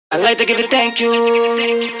like to give a thank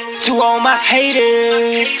you to all my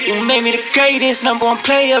haters. You made me the greatest, #1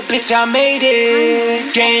 player, bitch, I made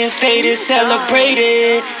it. Getting faded,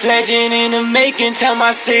 celebrated, legend in the making. Tell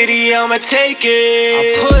my city I'ma take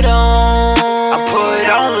it. I put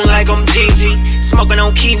on like I'm g-eazy. Smoking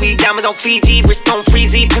on kiwi, diamonds on Fiji, wrist on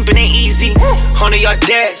freezy, pimpin' ain't easy. 100-yard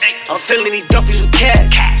dash, I'm filling these duffies with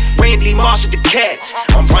cash. Randy Marsh with the catch.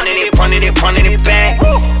 I'm running it back.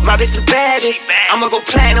 My bitch the baddest. I'ma go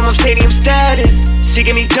platinum, I'm stadium status. She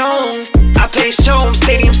give me dome, I play a show, I'm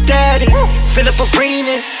stadium status. Fill up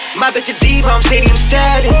arenas, my bitch a diva, I'm stadium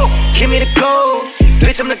status. Give me the gold,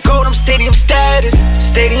 bitch I'm the gold, I'm stadium status.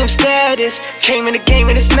 Stadium status, came in the game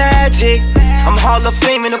and it's magic. I'm Hall of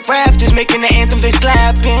Fame in the rafters, making the anthems they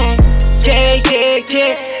slapping. Yeah.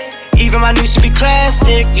 Even my new should be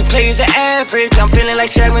classic. You players are average. I'm feeling like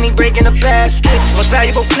Shaq when he breaking the baskets. Most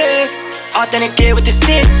valuable player, authentic gear with the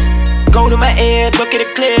sticks. Go to my head, look at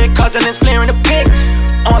it clear. Causing this flare in the pick.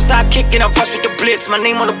 Onside kicking, I rush with the blitz. My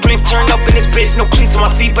name on the blimp, turn up in this bitch. No cleats on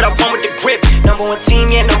my feet, but I run with the grip. #1 team,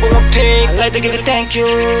 yeah, #1 pick. I'd like to give a thank you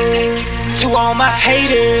to all my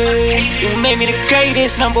haters. You made me the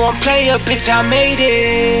greatest, #1 player, bitch, I made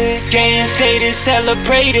it. Getting faded,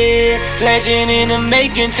 celebrated, legend in the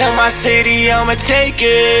making. Tell my city I'ma take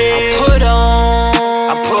it. I put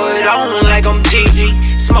on like I'm g-eazy.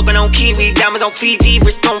 Smoking on kiwi, diamonds on Fiji,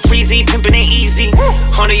 wrist on freezy, pimpin' ain't easy.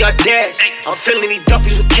 100-yard dash, I'm filling these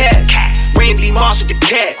duffies with cash. Randy Marsh with the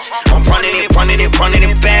catch. I'm running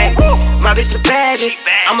it back. My bitch the baddest.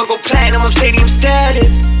 I'ma go platinum, I'm stadium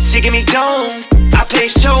status. She give me dome, I play a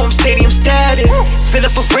show, I'm stadium status. Fill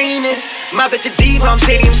up arenas, my bitch a diva, I'm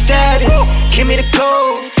stadium status. Give me the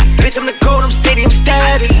gold, bitch I'm the gold, I'm stadium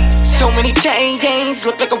status. So many chains,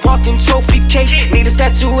 look like a walking trophy case. Need a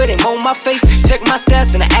statue, it ain't on my face. Check my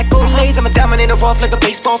stats and the accolades. I'm a diamond in the rough like a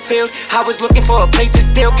baseball field. I was looking for a plate to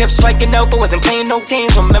steal, kept striking out but wasn't playing no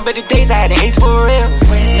games. Remember the days I had an A for real.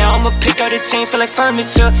 Now I'ma pick out a chain, feel like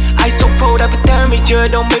furniture. Ice so cold, hypothermia.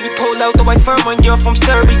 Don't make me pull out the white firm on you from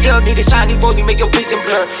Serbia. Need a shiny rollie, make your vision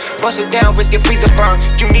blur. Bust it down, risk it, freezer burn.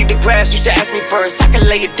 If you need the grass, you should ask me first. I can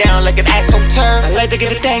lay it down like an asshole turn. I'd like to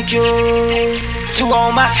give a thank you to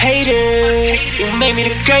all my haters. You made me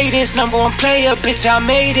the greatest, #1 player, bitch, I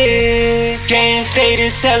made it. Getting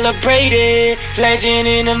faded, celebrated, legend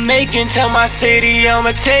in the making. Tell my city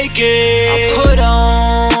I'ma take it. I put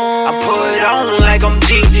on like I'm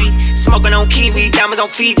g-eazy. Smoking on kiwi, diamonds on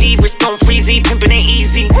Fiji, wrist on freezy, pimpin' ain't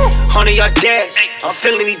easy. 100-yard dash, I'm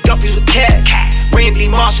filling these duffies with cash. Randy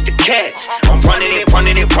Marsh with the catch. I'm running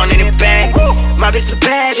it back. My bitch the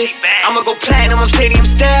baddest. I'ma go platinum, I'm stadium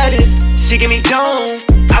status. She give me dome,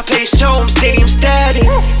 I play a show, I'm stadium status.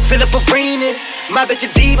 Fill up arenas, my bitch a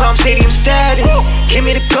diva, I'm stadium status. Give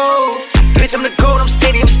me the gold, bitch I'm the gold, I'm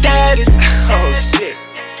stadium status. Oh shit,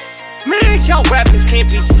 man, y'all rappers can't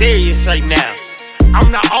be serious right now.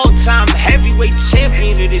 I'm the all-time heavyweight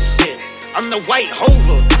champion of this shit. I'm the white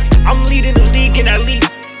hover. I'm leading the league in at least,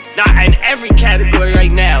 not in every category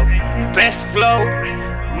right now. Best flow,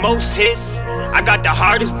 most hits. I got the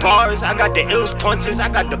hardest bars, I got the illest punches, I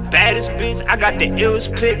got the baddest bitch, I got the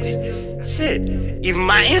illest pics. Shit, even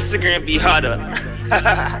my Instagram be harder.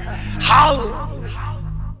 Holla!